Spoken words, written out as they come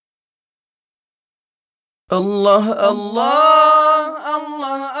الله الله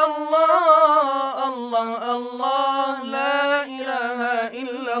الله الله الله الله لا إله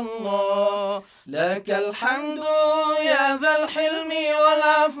إلا الله. لك الحمد يا ذا الحلم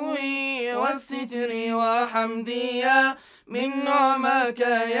والعفو والستر وحمدي يا من نعمك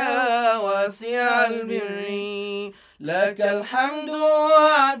يا واسع البر. لك الحمد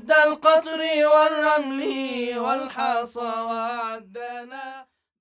عد القطر والرمل والحصى وعدنا